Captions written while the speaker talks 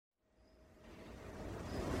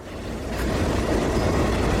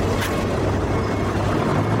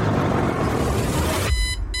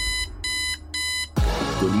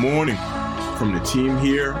morning from the team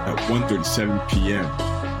here at 1:37 p.m.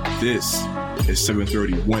 This is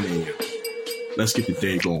 7:31 a.m. Let's get the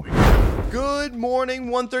day going. Good morning,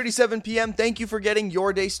 1:37 p.m. Thank you for getting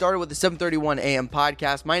your day started with the 7:31 a.m.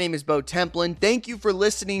 podcast. My name is Bo Templin. Thank you for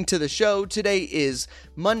listening to the show. Today is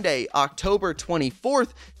Monday, October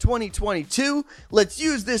 24th, 2022. Let's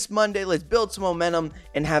use this Monday. Let's build some momentum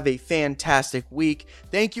and have a fantastic week.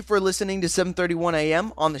 Thank you for listening to 7:31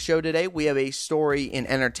 a.m. On the show today, we have a story in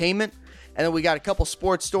entertainment, and then we got a couple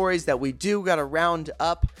sports stories that we do got to round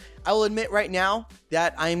up. I will admit right now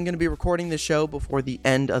that I am going to be recording the show before the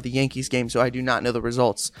end of the Yankees game, so I do not know the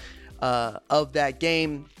results of that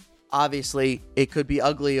game. Obviously, it could be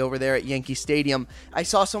ugly over there at Yankee Stadium. I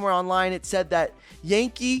saw somewhere online it said that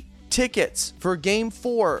Yankee tickets for Game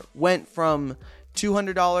 4 went from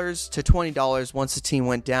 $200 to $20 once the team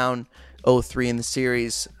went down 0-3 in the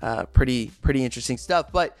series. Pretty interesting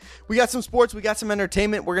stuff. But we got some sports, we got some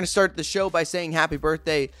entertainment. We're going to start the show by saying happy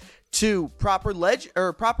birthday to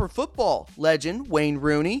proper football legend Wayne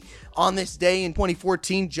Rooney. On this day in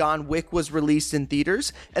 2014, John Wick was released in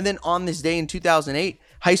theaters, and then on this day in 2008,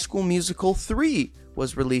 High School Musical 3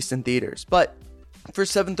 was released in theaters. But for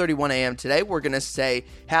 7:31 a.m. today, we're going to say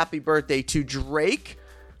happy birthday to Drake,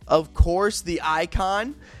 of course, the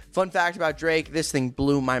icon. Fun fact about Drake, this thing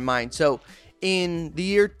blew my mind. So in the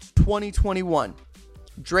year 2021,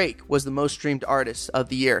 Drake was the most streamed artist of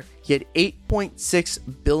the year. He had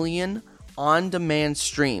 8.6 billion on-demand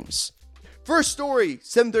streams. First story,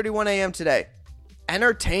 7:31 a.m. today.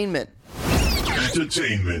 Entertainment.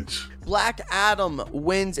 Black Adam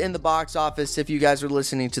wins in the box office. If you guys were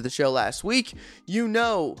listening to the show last week, you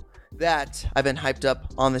know that I've been hyped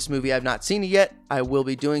up on this movie. I've not seen it yet. I will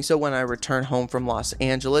be doing so when I return home from Los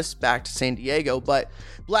Angeles back to San Diego. But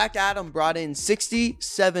Black Adam brought in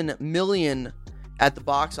 67 million at the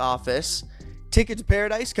box office. Ticket to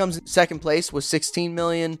Paradise comes in second place with 16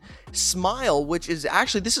 million. Smile, which is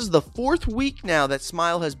actually, this is the fourth week now that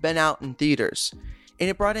Smile has been out in theaters, and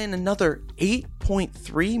it brought in another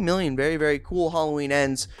 8.3 million. Very, very cool. Halloween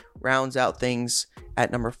Ends rounds out things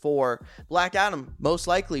at number 4. Black Adam, most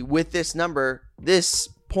likely with this number, this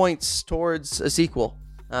points towards a sequel.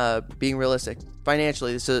 Being realistic,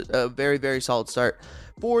 financially, this is a very, very solid start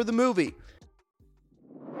for the movie.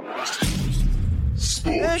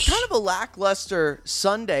 Kind of a lackluster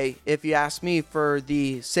Sunday, if you ask me, for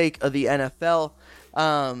the sake of the NFL.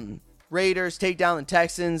 Raiders take down the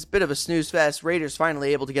Texans. Bit of a snooze fest. Raiders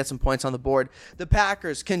finally able to get some points on the board. The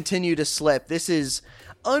Packers continue to slip. This is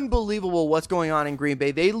unbelievable what's going on in Green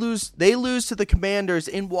Bay. They lose to the Commanders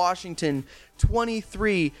in Washington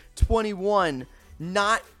 23-21.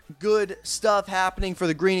 Not good stuff happening for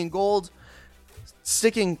the green and gold.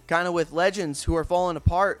 Sticking kind of with legends who are falling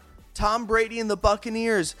apart. Tom Brady and the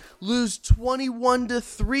Buccaneers lose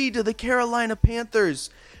 21-3 to the Carolina Panthers.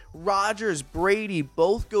 Rodgers, Brady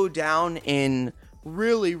both go down in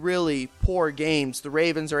really, really poor games. The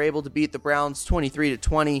Ravens are able to beat the Browns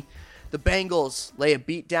 23-20. The Bengals lay a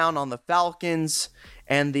beat down on the Falcons,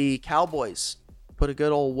 and the Cowboys put a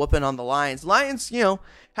good old whooping on the Lions. Lions, had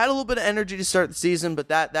a little bit of energy to start the season, but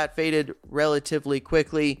that faded relatively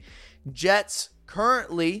quickly. Jets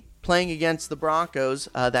currently playing against the Broncos.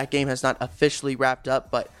 That game has not officially wrapped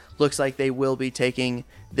up, but looks like they will be taking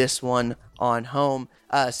this one on home.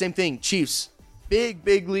 Same thing, Chiefs.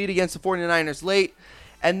 Big lead against the 49ers late.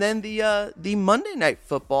 And then the Monday Night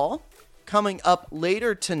Football coming up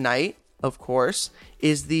later tonight, of course,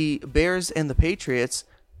 is the Bears and the Patriots.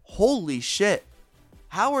 Holy shit.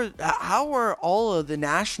 How are all of the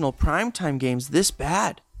national primetime games this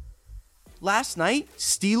bad? Last night,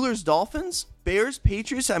 Steelers, Dolphins, Bears,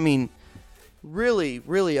 Patriots. I mean, really,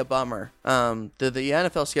 really a bummer. The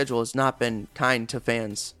NFL schedule has not been kind to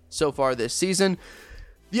fans so far this season.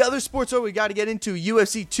 The other sports we got to get into,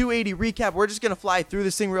 UFC 280 recap. We're just going to fly through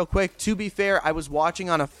this thing real quick. To be fair, I was watching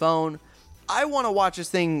on a phone. I want to watch this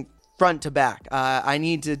thing front to back. I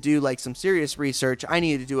need to do some serious research. I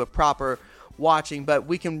need to do a proper watching, but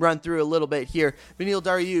we can run through a little bit here. Beneil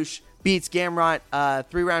Dariush beats Gamrot,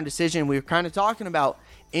 3-round decision. We were kind of talking about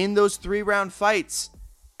in those 3-round fights,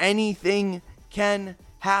 anything can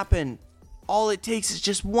happen. All it takes is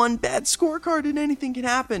just one bad scorecard and anything can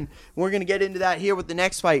happen. We're going to get into that here with the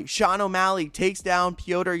next fight. Sean O'Malley takes down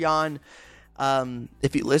Petr Yan.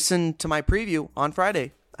 If you listen to my preview on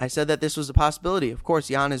Friday, I said that this was a possibility. Of course,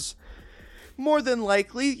 Yan is more than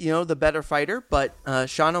likely, the better fighter, but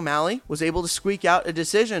Sean O'Malley was able to squeak out a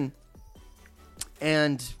decision,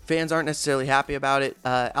 and fans aren't necessarily happy about it.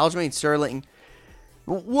 Aljamain Sterling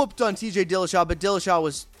whooped on TJ Dillashaw, but Dillashaw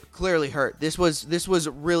was clearly hurt. This was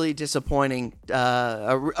really disappointing.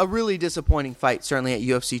 A really disappointing fight, certainly at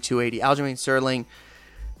UFC 280. Aljamain Sterling,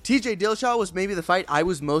 TJ Dillashaw was maybe the fight I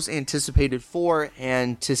was most anticipated for,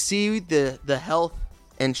 and to see the health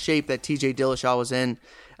and shape that TJ Dillashaw was in,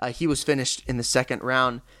 he was finished in the second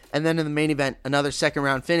round. And then in the main event, another second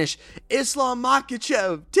round finish. Islam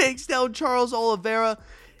Makhachev takes down Charles Oliveira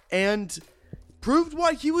and proved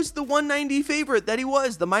why he was the 190 favorite that he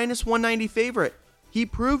was, the minus 190 favorite. He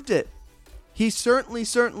proved it. He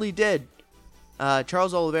certainly did.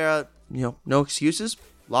 Charles Oliveira, no excuses,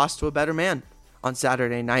 lost to a better man on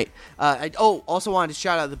Saturday night. Also wanted to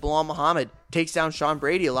shout out that Bilal Muhammad takes down Sean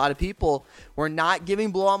Brady. A lot of people were not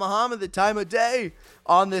giving Bilal Muhammad the time of day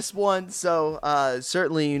on this one, so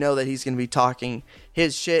certainly that he's going to be talking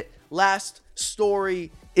his shit. Last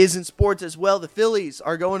story is in sports as well. The Phillies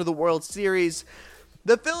are going to the World Series.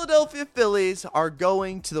 The Philadelphia Phillies are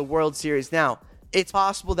going to the World Series. Now, it's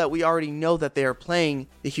possible that we already know that they are playing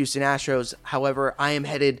the Houston Astros. However, I am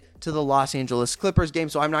headed to the Los Angeles Clippers game,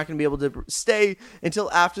 so I'm not going to be able to stay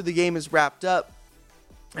until after the game is wrapped up.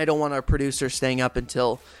 I don't want our producer staying up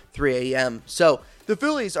until 3 a.m. So the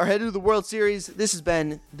Phillies are headed to the World Series. This has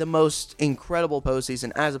been the most incredible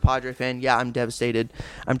postseason. As a Padre fan, yeah, I'm devastated.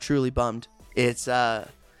 I'm truly bummed. It sucks.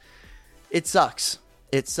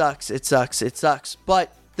 It sucks.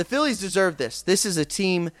 But the Phillies deserve this. This is a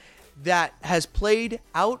team that has played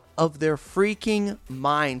out of their freaking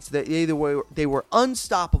minds. They were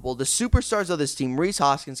unstoppable. The superstars of this team, Rhys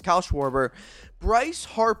Hoskins, Kyle Schwarber, Bryce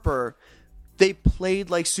Harper, they played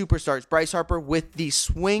like superstars. Bryce Harper with the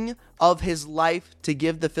swing of his life to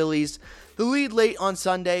give the Phillies the lead late on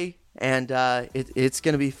Sunday, and it's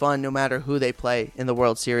going to be fun no matter who they play in the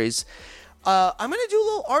World Series. I'm going to do a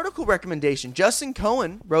little article recommendation. Justin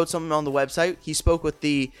Cohen wrote something on the website. He spoke with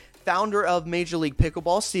the founder of Major League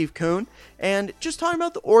Pickleball, Steve Kuhn, and just talking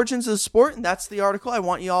about the origins of the sport, and that's the article I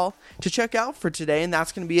want you all to check out for today, and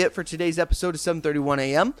that's going to be it for today's episode of 7:31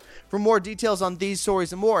 a.m. For more details on these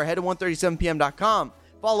stories and more, head to 137pm.com.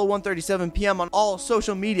 Follow 137pm on all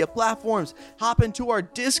social media platforms. Hop into our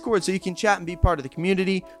Discord so you can chat and be part of the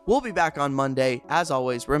community. We'll be back on Monday. As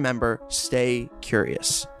always, remember, stay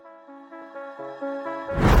curious.